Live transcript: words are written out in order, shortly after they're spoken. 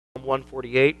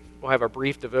148. We'll have a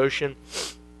brief devotion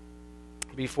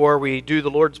before we do the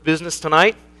Lord's business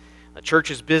tonight, the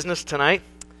church's business tonight.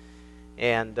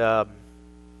 And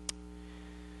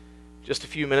just a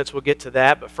few minutes we'll get to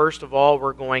that. But first of all,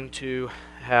 we're going to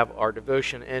have our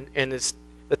devotion. And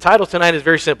the title tonight is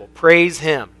very simple. Praise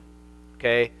Him.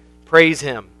 Okay? Praise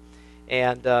Him.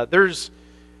 And there's,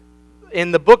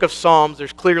 in the book of Psalms,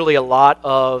 there's clearly a lot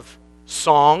of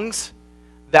songs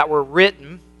that were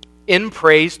written in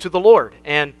praise to the Lord.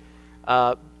 And,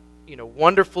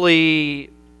 wonderfully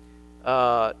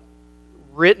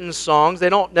written songs. They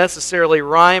don't necessarily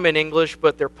rhyme in English,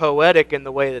 but they're poetic in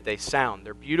the way that they sound.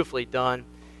 They're beautifully done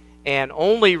and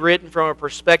only written from a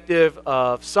perspective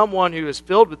of someone who is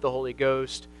filled with the Holy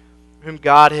Ghost, whom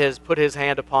God has put His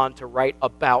hand upon to write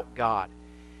about God.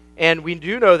 And we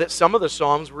do know that some of the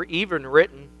songs were even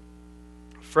written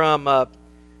from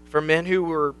men who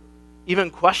were even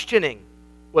questioning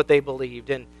what they believed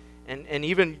and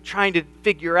even trying to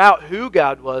figure out who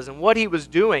God was and what He was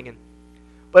doing.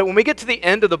 But when we get to the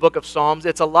end of the book of Psalms,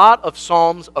 it's a lot of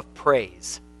psalms of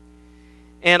praise.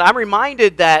 And I'm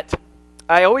reminded that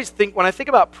I always think, when I think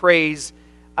about praise,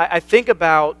 I think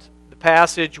about the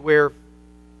passage where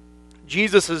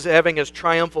Jesus is having His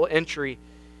triumphal entry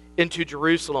into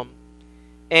Jerusalem.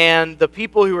 And the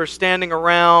people who are standing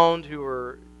around, who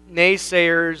are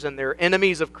naysayers and they're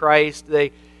enemies of Christ,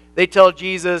 they tell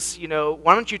Jesus,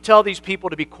 why don't you tell these people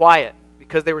to be quiet?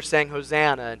 Because they were saying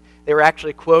Hosanna, and they were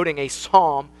actually quoting a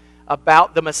psalm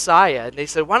about the Messiah. And they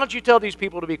said, why don't you tell these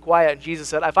people to be quiet? And Jesus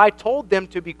said, if I told them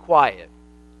to be quiet,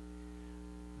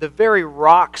 the very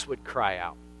rocks would cry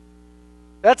out.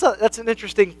 That's an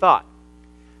interesting thought,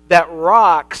 that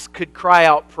rocks could cry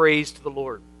out praise to the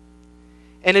Lord.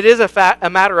 And it is a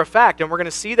matter of fact, and we're going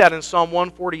to see that in Psalm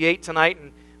 148 tonight,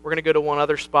 and we're going to go to one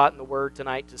other spot in the Word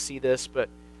tonight to see this, but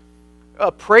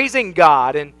praising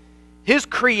God, and His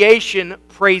creation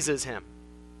praises Him.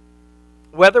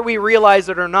 Whether we realize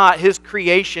it or not, His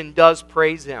creation does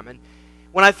praise Him. And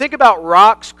when I think about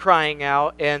rocks crying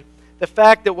out, and the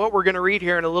fact that what we're going to read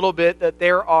here in a little bit, that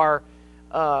there are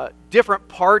different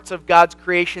parts of God's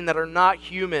creation that are not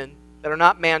human, that are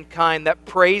not mankind, that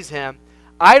praise Him,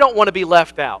 I don't want to be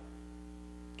left out.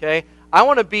 Okay? I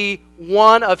want to be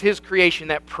one of His creation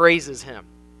that praises Him.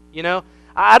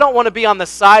 I don't want to be on the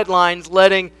sidelines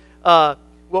letting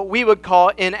what we would call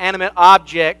inanimate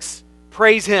objects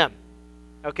praise Him.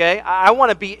 Okay? I want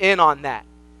to be in on that.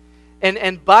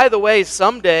 And by the way,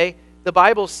 someday the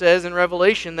Bible says in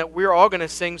Revelation that we're all going to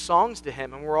sing songs to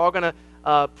Him, and we're all going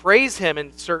to praise Him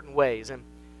in certain ways. And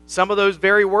some of those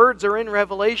very words are in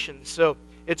Revelation. So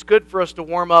it's good for us to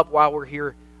warm up while we're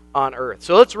here on earth.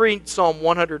 So let's read Psalm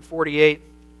 148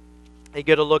 and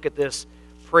get a look at this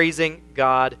praising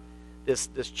God, this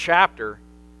chapter,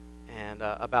 and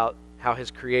about how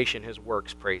His creation, His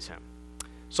works praise Him.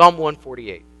 Psalm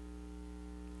 148.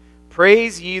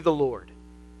 Praise ye the Lord.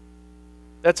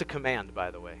 That's a command,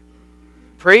 by the way.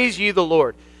 Praise ye the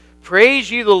Lord. Praise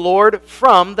ye the Lord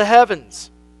from the heavens.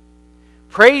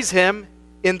 Praise Him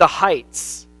in the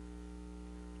heights.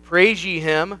 Praise ye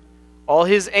Him, all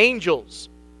His angels.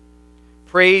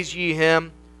 Praise ye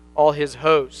Him, all His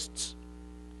hosts.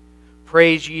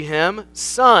 Praise ye Him,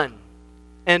 sun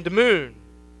and moon.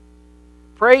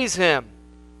 Praise Him,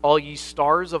 all ye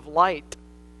stars of light.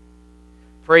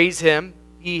 Praise Him,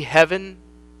 ye heaven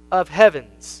of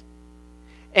heavens,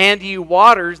 and ye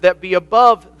waters that be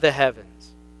above the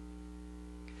heavens.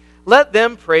 Let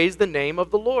them praise the name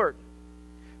of the Lord,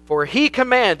 for He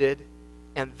commanded,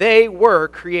 and they were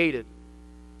created.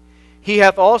 He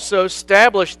hath also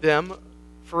established them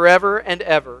forever and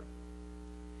ever.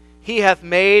 He hath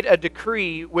made a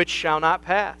decree which shall not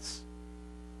pass.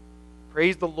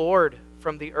 Praise the Lord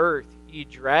from the earth, ye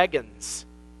dragons,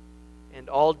 and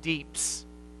all deeps,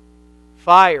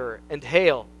 fire and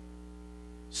hail,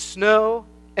 snow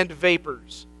and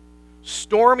vapors,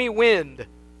 stormy wind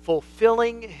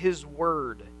fulfilling His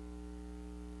word,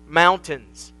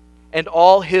 mountains and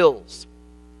all hills,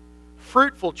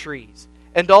 fruitful trees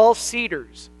and all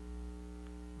cedars,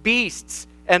 beasts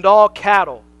and all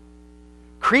cattle,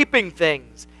 creeping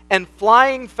things and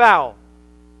flying fowl,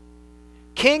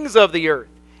 kings of the earth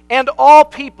and all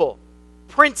people,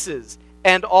 princes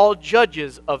and all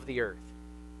judges of the earth,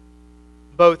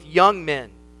 both young men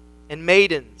and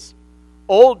maidens,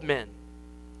 old men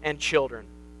and children.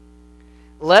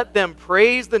 Let them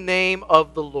praise the name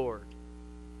of the Lord,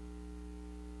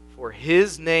 for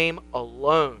His name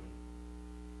alone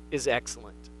is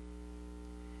excellent.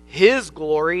 His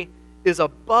glory is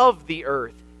above the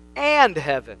earth and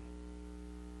heaven.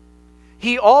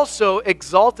 He also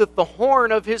exalteth the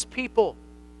horn of His people,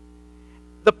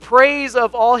 the praise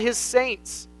of all his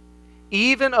saints,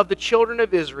 even of the children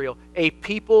of Israel, a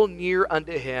people near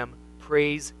unto him.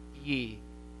 Praise ye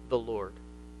the Lord.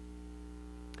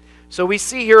 So we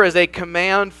see here as a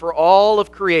command for all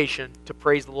of creation to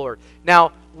praise the Lord.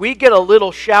 Now, we get a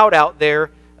little shout out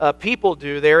there, people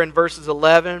do there in verses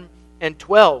 11 and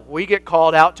 12. We get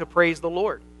called out to praise the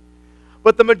Lord.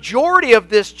 But the majority of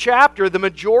this chapter, the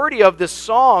majority of this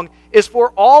song, is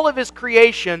for all of his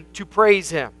creation to praise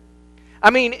him. I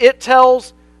mean, it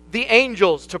tells the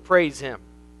angels to praise him,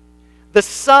 the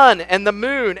sun and the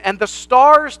moon and the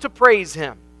stars to praise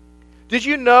him. Did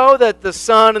you know that the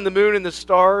sun and the moon and the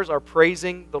stars are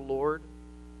praising the Lord?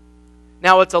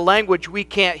 Now, it's a language we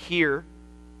can't hear,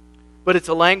 but it's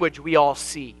a language we all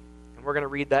see. And we're going to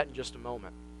read that in just a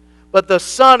moment. But the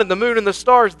sun and the moon and the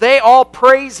stars, they all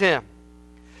praise him.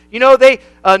 You know,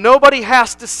 nobody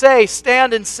has to say,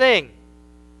 stand and sing.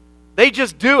 They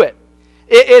just do it.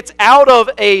 It's out of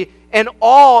an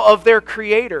awe of their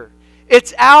Creator.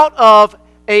 It's out of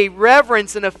a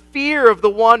reverence and a fear of the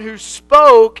one who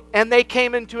spoke and they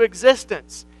came into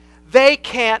existence. They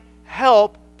can't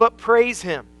help but praise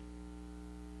him.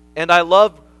 And I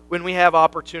love when we have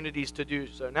opportunities to do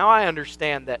so. Now I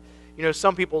understand that, you know,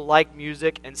 some people like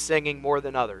music and singing more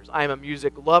than others. I'm a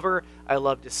music lover. I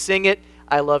love to sing it.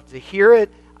 I love to hear it.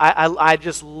 I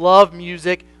just love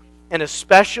music, and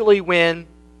especially when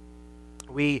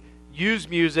we use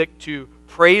music to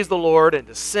praise the Lord and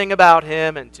to sing about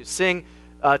him and to sing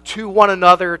to one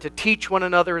another, to teach one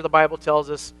another, the Bible tells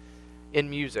us, in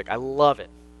music. I love it.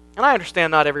 And I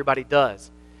understand not everybody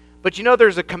does. But you know,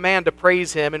 there's a command to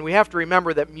praise him, and we have to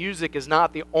remember that music is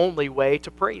not the only way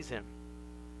to praise him.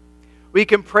 We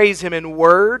can praise him in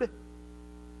word.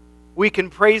 We can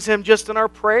praise him just in our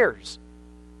prayers.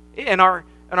 In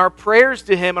our prayers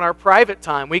to him in our private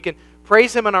time. We can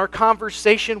praise him in our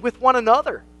conversation with one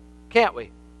another, can't we?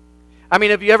 I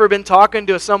mean, have you ever been talking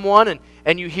to someone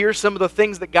and you hear some of the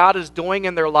things that God is doing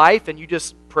in their life and you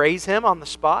just praise him on the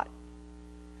spot?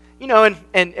 You know,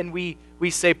 and we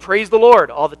say praise the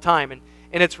Lord all the time.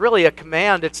 And it's really a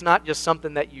command. It's not just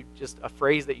something that a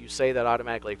phrase that you say that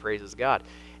automatically praises God.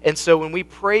 And so when we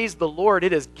praise the Lord,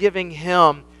 it is giving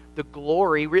him the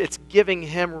glory. It's giving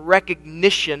him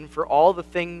recognition for all the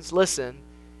things, listen,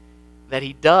 that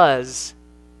he does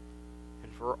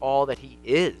and for all that he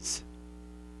is.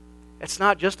 It's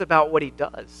not just about what he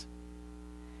does.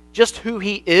 Just who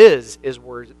he is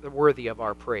worthy of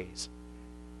our praise.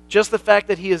 Just the fact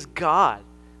that he is God,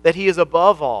 that he is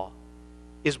above all,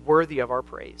 is worthy of our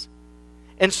praise.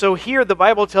 And so here the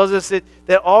Bible tells us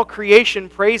that all creation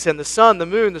praise him, the sun, the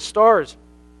moon, the stars,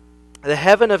 the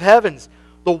heaven of heavens,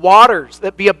 the waters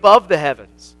that be above the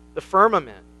heavens, the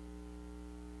firmament.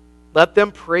 Let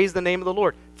them praise the name of the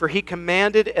Lord, for he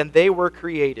commanded and they were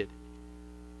created.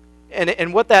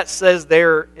 And what that says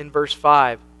there in verse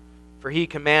 5, for he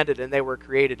commanded and they were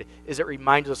created, is it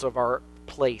reminds us of our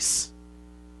place.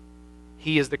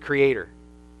 He is the creator.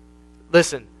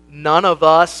 Listen, none of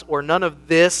us or none of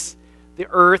this, the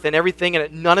earth and everything in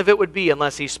it, none of it would be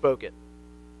unless he spoke it.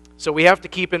 So we have to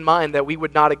keep in mind that we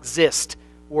would not exist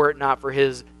were it not for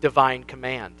his divine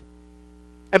command.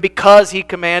 And because he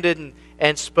commanded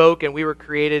and spoke and we were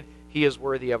created, he is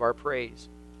worthy of our praise.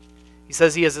 He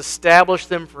says he has established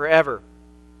them forever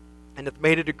and hath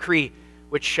made a decree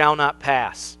which shall not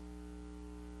pass.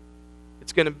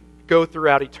 It's going to go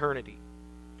throughout eternity.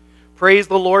 Praise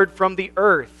the Lord from the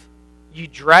earth, ye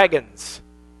dragons,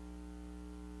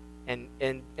 and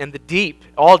the deep,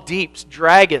 all deeps,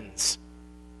 dragons.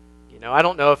 You know, I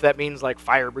don't know if that means like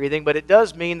fire breathing, but it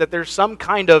does mean that there's some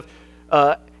kind of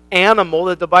animal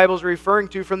that the Bible is referring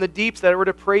to from the deeps that were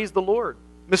to praise the Lord.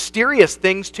 Mysterious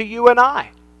things to you and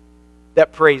I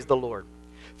that praise the Lord.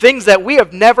 Things that we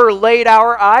have never laid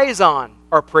our eyes on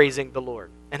are praising the Lord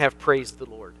and have praised the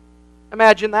Lord.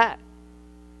 Imagine that.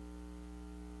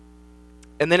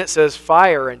 And then it says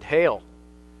fire and hail,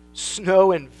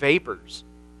 snow and vapors.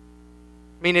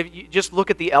 I mean, if you just look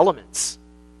at the elements,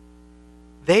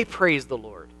 they praise the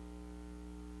Lord.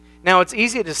 Now, it's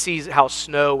easy to see how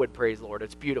snow would praise the Lord.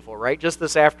 It's beautiful, right? Just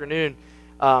this afternoon,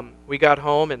 we got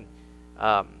home and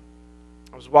I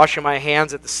was washing my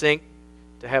hands at the sink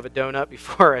to have a donut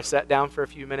before I sat down for a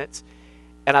few minutes.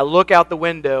 And I look out the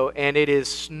window and it is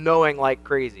snowing like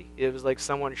crazy. It was like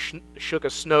someone shook a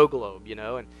snow globe, you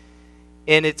know.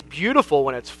 And it's beautiful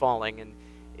when it's falling. And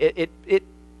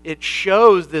it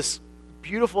shows this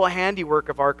beautiful handiwork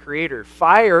of our Creator.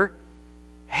 Fire,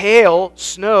 hail,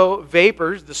 snow,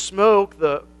 vapors, the smoke,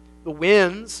 the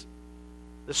winds,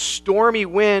 the stormy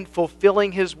wind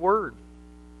fulfilling his word.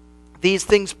 These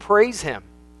things praise him.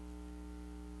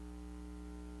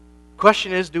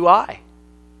 Question is, do I?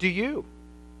 do you?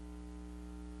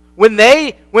 When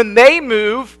they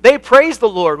move, they praise the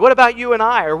Lord. What about you and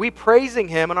I? Are we praising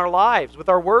Him in our lives, with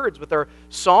our words, with our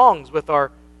songs, with the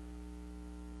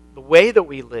way that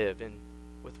we live, and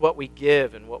with what we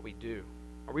give and what we do?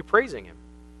 Are we praising Him?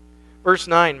 Verse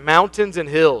 9, mountains and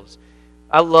hills.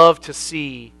 I love to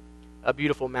see a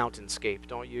beautiful mountainscape,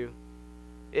 don't you?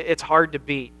 It's hard to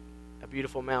beat a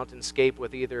beautiful mountainscape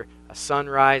with either a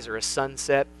sunrise or a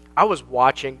sunset. I was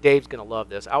watching, Dave's going to love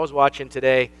this. I was watching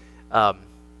today,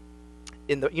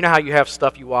 you know how you have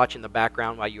stuff you watch in the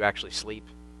background while you actually sleep?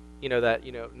 You know that,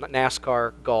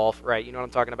 NASCAR, golf, right? You know what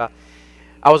I'm talking about?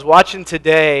 I was watching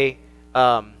today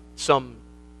some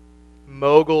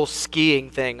mogul skiing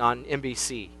thing on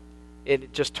NBC.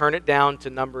 Just turn it down to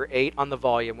number 8 on the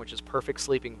volume, which is perfect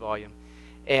sleeping volume.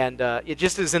 And it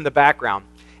just is in the background.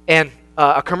 And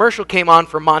a commercial came on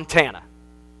for Montana.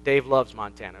 Dave loves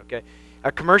Montana, okay?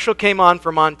 A commercial came on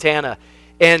for Montana.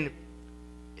 And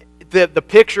the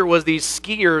picture was these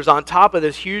skiers on top of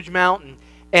this huge mountain.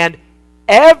 And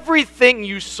everything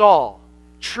you saw,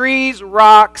 trees,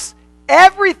 rocks,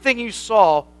 everything you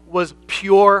saw was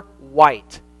pure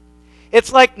white.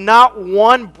 It's like not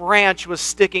one branch was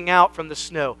sticking out from the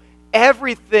snow.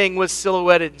 Everything was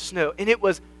silhouetted in snow, and it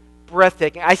was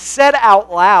breathtaking. I said out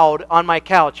loud on my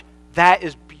couch, "That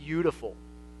is beautiful."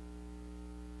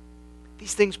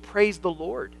 These things praise the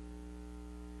Lord.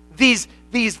 These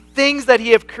things that He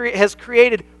has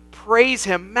created praise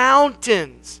Him.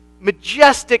 Mountains,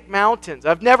 majestic mountains.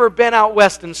 I've never been out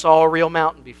west and saw a real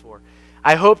mountain before.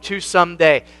 I hope to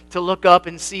someday to look up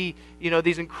and see,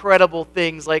 these incredible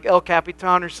things like El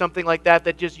Capitan or something like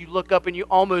that just you look up and you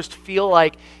almost feel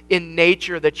like in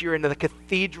nature that you're in the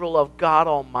cathedral of God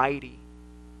Almighty.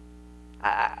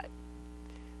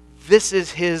 This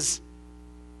is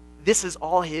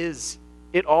all His.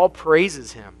 It all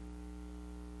praises Him.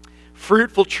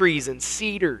 Fruitful trees and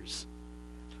cedars,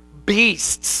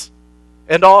 beasts,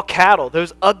 and all cattle,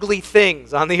 those ugly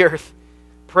things on the earth,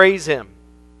 praise Him.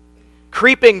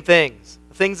 Creeping things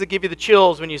that give you the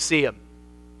chills when you see them.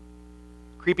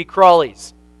 Creepy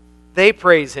crawlies, they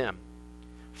praise Him.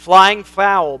 Flying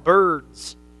fowl,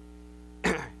 birds,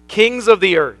 kings of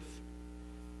the earth,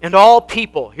 and all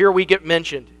people, here we get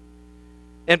mentioned,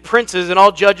 and princes and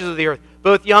all judges of the earth,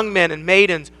 both young men and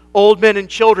maidens, old men and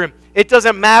children. It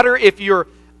doesn't matter if you're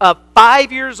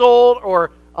 5 years old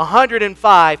or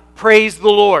 105, praise the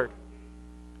Lord.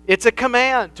 It's a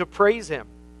command to praise Him.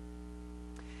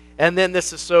 And then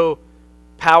this is so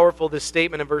powerful, this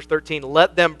statement in verse 13.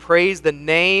 Let them praise the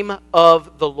name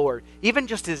of the Lord. Even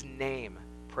just His name,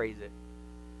 praise it.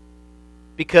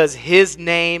 Because His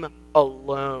name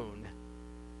alone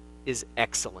is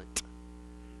excellent.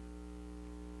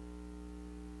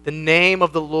 The name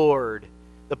of the Lord,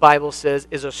 the Bible says,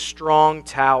 is a strong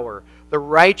tower. The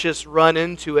righteous run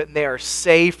into it and they are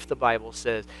safe, the Bible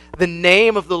says. The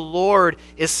name of the Lord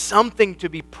is something to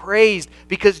be praised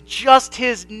because just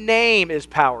His name is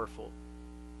powerful.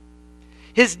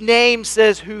 His name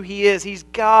says who He is. He's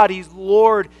God, He's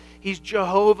Lord, He's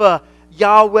Jehovah,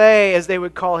 Yahweh, as they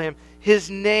would call Him. His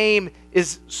name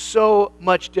is so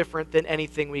much different than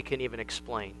anything we can even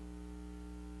explain.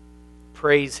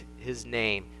 Praise His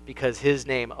name because His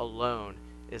name alone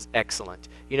is excellent.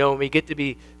 When we get to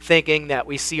be thinking that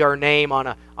we see our name on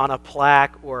a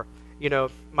plaque or,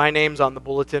 my name's on the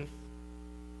bulletin.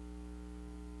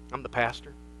 I'm the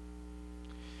pastor.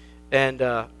 And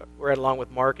we're right along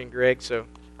with Mark and Greg, so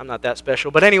I'm not that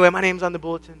special. But anyway, my name's on the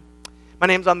bulletin. My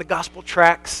name's on the gospel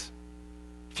tracts.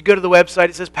 If you go to the website,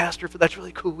 it says pastor. That's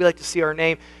really cool. We like to see our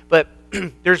name. But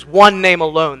there's one name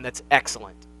alone that's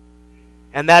excellent.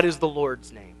 And that is the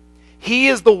Lord's name. He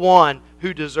is the one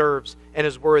who deserves and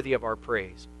is worthy of our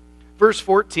praise. Verse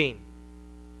 14.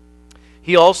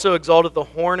 He also exalted the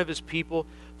horn of His people,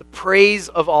 the praise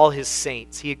of all His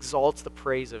saints. He exalts the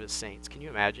praise of His saints. Can you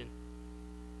imagine?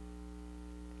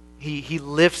 He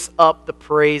lifts up the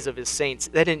praise of His saints.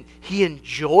 He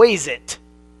enjoys it.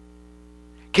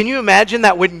 Can you imagine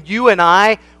that when you and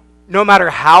I, no matter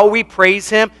how we praise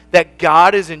Him, that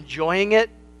God is enjoying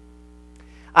it?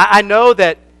 I know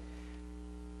that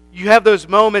you have those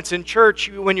moments in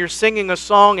church when you're singing a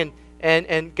song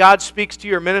and God speaks to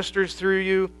you or ministers through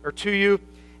you or to you.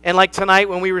 And like tonight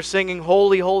when we were singing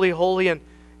Holy, Holy, Holy,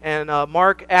 and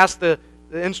Mark asked the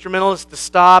instrumentalist to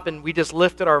stop and we just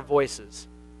lifted our voices.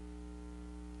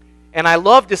 And I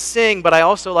love to sing, but I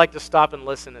also like to stop and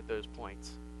listen at those points.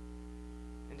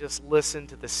 And just listen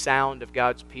to the sound of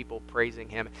God's people praising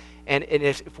Him. And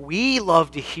if we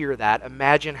love to hear that,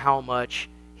 imagine how much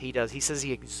He does. He says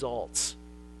He exalts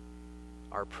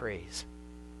our praise.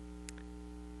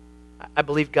 I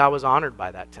believe God was honored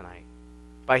by that tonight,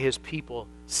 by his people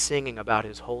singing about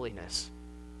his holiness.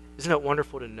 Isn't it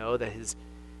wonderful to know that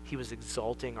he was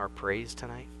exalting our praise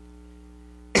tonight?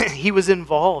 He was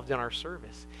involved in our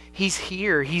service. He's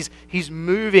here. He's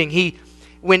moving.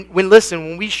 When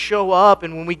we show up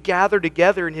and when we gather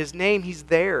together in his name, he's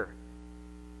there.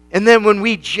 And then when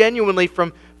we genuinely,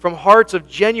 from hearts of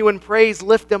genuine praise,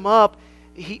 lift him up,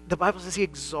 the Bible says he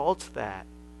exalts that.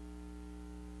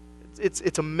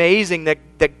 It's amazing that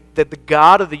the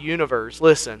God of the universe,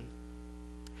 listen,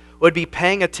 would be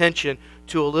paying attention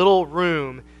to a little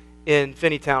room in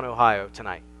Finneytown, Ohio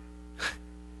tonight.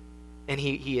 And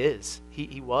he is.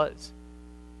 He was.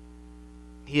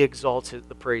 He exalts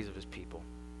the praise of his people.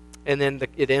 And then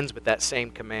it ends with that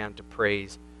same command to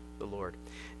praise the Lord.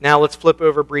 Now let's flip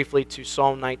over briefly to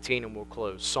Psalm 19 and we'll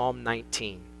close. Psalm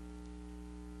 19.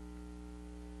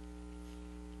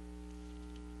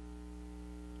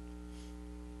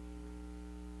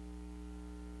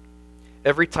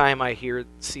 Every time I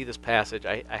see this passage,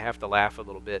 I have to laugh a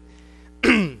little bit.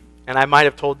 And I might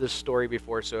have told this story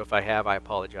before, so if I have, I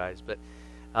apologize. But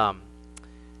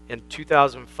in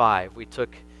 2005, we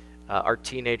took our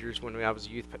teenagers, when I was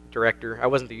youth director. I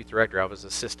wasn't the youth director, I was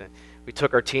assistant. We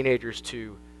took our teenagers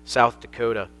to South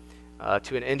Dakota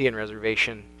to an Indian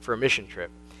reservation for a mission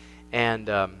trip. And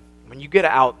when you get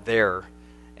out there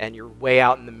and you're way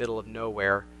out in the middle of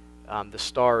nowhere, the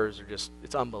stars are just,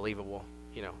 it's unbelievable,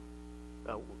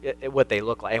 what they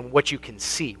look like and what you can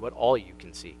see, what all you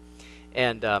can see.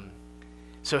 And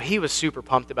so he was super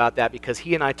pumped about that because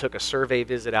he and I took a survey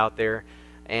visit out there,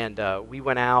 and we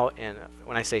went out, and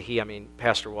when I say he, I mean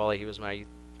Pastor Wally. He was the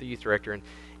youth director,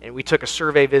 and we took a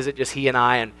survey visit, just he and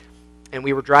I, and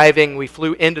we were driving. We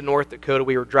flew into North Dakota.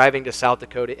 We were driving to South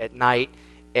Dakota at night,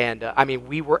 and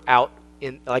we were out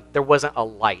in, like, there wasn't a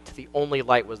light. The only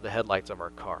light was the headlights of our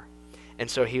car. And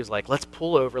so he was like, let's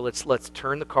pull over, let's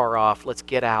turn the car off, let's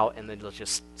get out, and then let's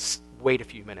just wait a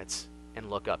few minutes and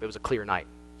look up. It was a clear night.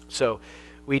 So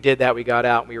we did that. We got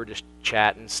out, and we were just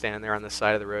chatting, standing there on the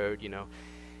side of the road,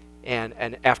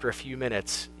 And after a few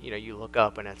minutes, you look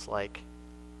up, and it's like,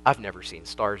 I've never seen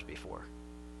stars before.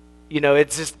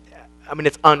 It's just,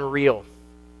 it's unreal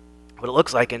what it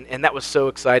looks like. And that was so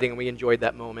exciting, and we enjoyed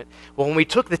that moment. Well, when we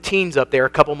took the teens up there a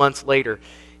couple months later,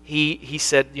 he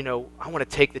said, I want to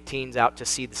take the teens out to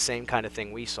see the same kind of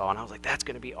thing we saw. And I was like, that's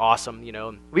going to be awesome.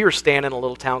 We were staying in a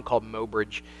little town called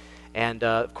Mobridge. And,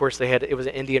 of course, it was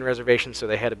an Indian reservation, so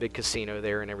they had a big casino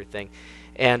there and everything.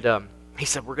 And he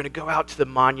said, we're going to go out to the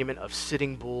monument of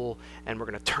Sitting Bull, and we're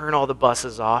going to turn all the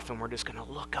buses off, and we're just going to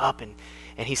look up. And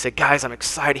he said, guys, I'm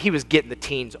excited. He was getting the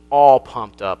teens all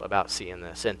pumped up about seeing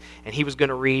this. And he was going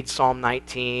to read Psalm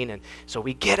 19. And so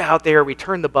we get out there, we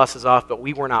turn the buses off, but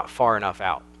we were not far enough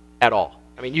out at all.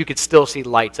 You could still see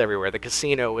lights everywhere. The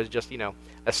casino was just,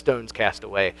 a stone's cast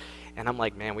away. And I'm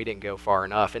like, man, we didn't go far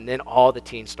enough. And then all the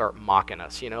teens start mocking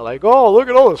us, like, oh, look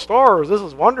at all the stars. This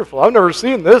is wonderful. I've never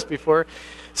seen this before.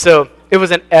 So it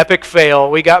was an epic fail.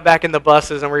 We got back in the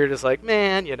buses, and we were just like,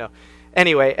 man,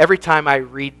 Anyway, every time I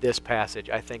read this passage,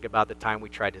 I think about the time we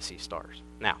tried to see stars.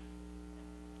 Now,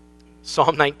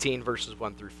 Psalm 19, verses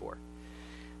 1 through 4.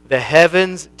 The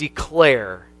heavens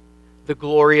declare the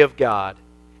glory of God,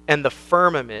 and the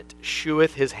firmament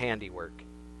sheweth his handiwork.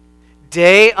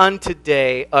 Day unto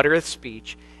day uttereth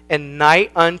speech, and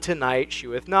night unto night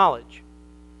sheweth knowledge.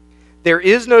 There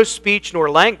is no speech nor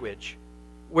language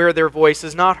where their voice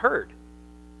is not heard.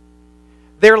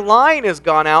 Their line is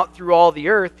gone out through all the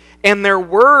earth, and their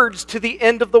words to the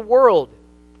end of the world.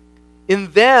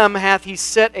 In them hath he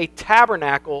set a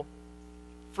tabernacle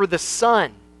for the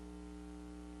sun.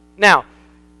 Now,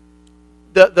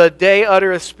 the day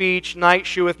uttereth speech, night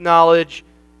sheweth knowledge.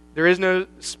 There is no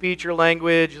speech or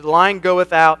language. The line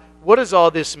goeth out. What does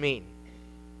all this mean?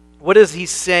 What is he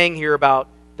saying here about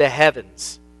the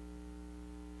heavens?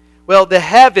 Well, the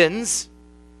heavens,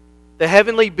 the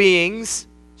heavenly beings,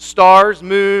 stars,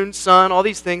 moon, sun, all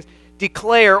these things,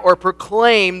 declare or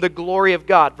proclaim the glory of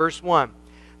God. Verse 1.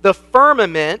 The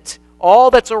firmament,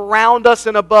 all that's around us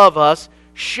and above us,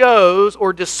 shows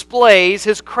or displays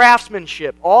his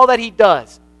craftsmanship, all that he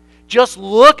does. Just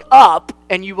look up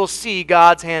and you will see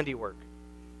God's handiwork.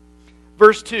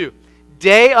 Verse 2.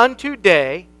 Day unto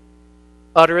day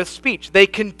uttereth speech. They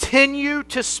continue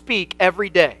to speak every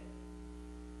day.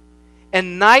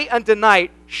 And night unto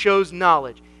night shows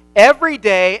knowledge. Every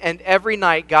day and every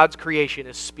night God's creation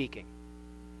is speaking.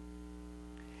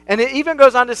 And it even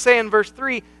goes on to say in verse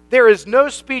 3, there is no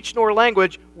speech nor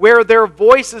language where their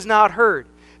voice is not heard.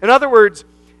 In other words,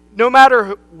 no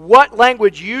matter what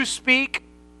language you speak,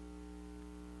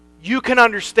 you can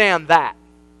understand that.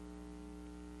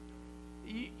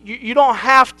 You don't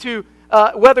have to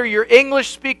whether you're English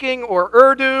speaking or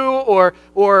Urdu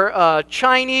or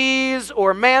Chinese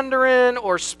or Mandarin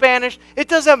or Spanish, it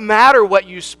doesn't matter what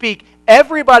you speak.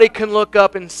 Everybody can look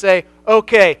up and say,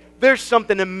 okay, there's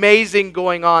something amazing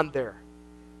going on there.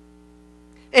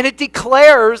 And it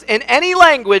declares in any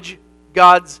language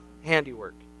God's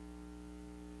handiwork.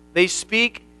 They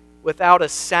speak without a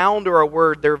sound or a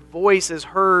word. Their voice is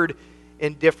heard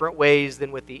in different ways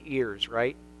than with the ears,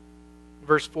 right?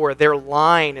 Verse 4, their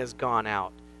line has gone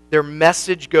out. Their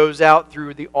message goes out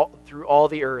through all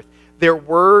the earth. Their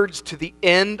words to the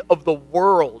end of the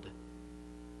world.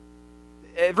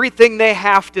 Everything they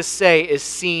have to say is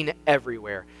seen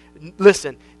everywhere.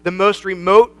 Listen, the most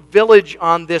remote village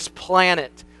on this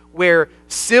planet where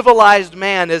civilized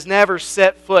man has never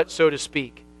set foot, so to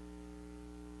speak,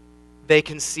 they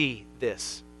can see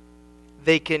this.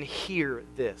 They can hear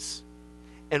this.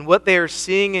 And what they are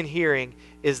seeing and hearing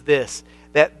is this,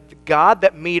 that God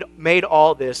that made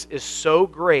all this is so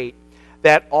great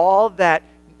that all that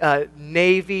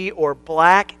navy or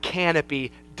black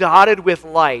canopy dotted with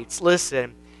lights,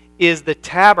 listen, is the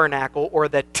tabernacle or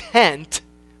the tent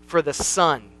for the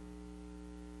sun.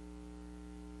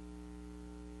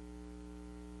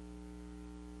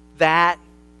 That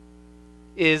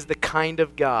is the kind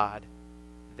of God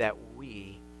that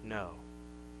we know.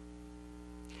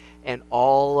 And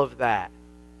all of that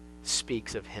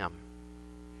speaks of Him.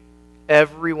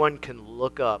 Everyone can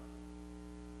look up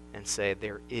and say,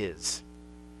 there is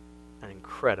an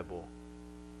incredible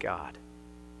God.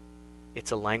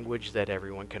 It's a language that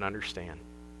everyone can understand.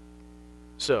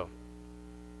 So,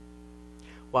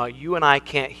 while you and I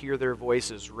can't hear their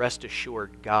voices, rest assured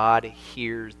God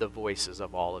hears the voices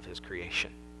of all of His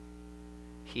creation.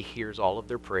 He hears all of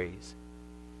their praise.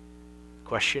 The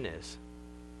question is,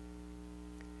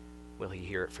 will He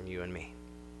hear it from you and me?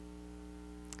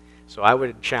 So I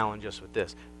would challenge us with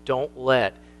this. Don't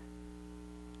let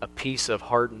a piece of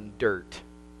hardened dirt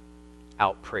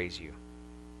outpraise you.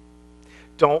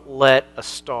 Don't let a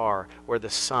star or the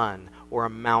sun or a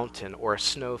mountain or a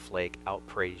snowflake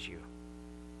outpraise you.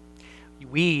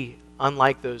 We,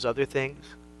 unlike those other things,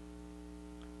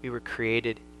 we were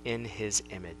created in His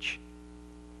image.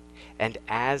 And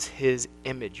as His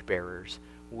image bearers,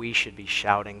 we should be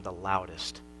shouting the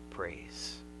loudest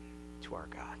praise to our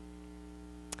God.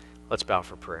 Let's bow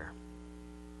for prayer.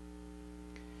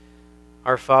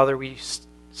 Our Father, we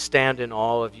stand in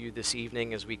awe of You this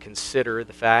evening as we consider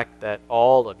the fact that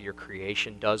all of Your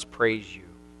creation does praise You.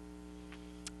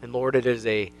 And Lord, it is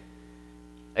a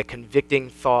convicting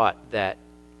thought that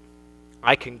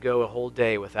I can go a whole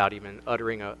day without even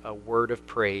uttering a word of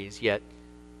praise, yet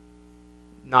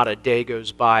not a day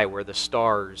goes by where the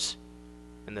stars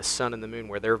and the sun and the moon,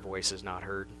 where their voice is not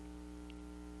heard.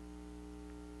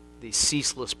 The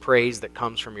ceaseless praise that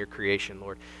comes from Your creation,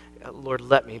 Lord. Lord,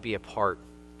 let me be a part.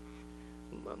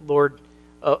 Lord,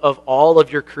 of all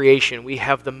of Your creation, we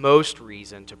have the most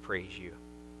reason to praise You.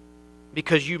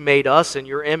 Because You made us in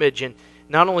Your image, and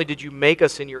not only did You make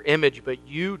us in Your image, but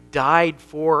You died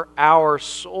for our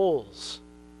souls.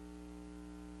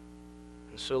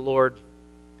 And so, Lord,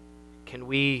 can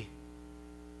we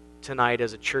tonight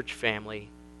as a church family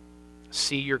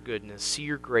see Your goodness, see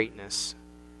Your greatness,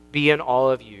 be in awe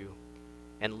of You,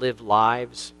 and live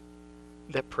lives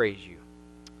that praise You.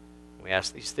 We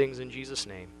ask these things in Jesus'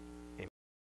 name.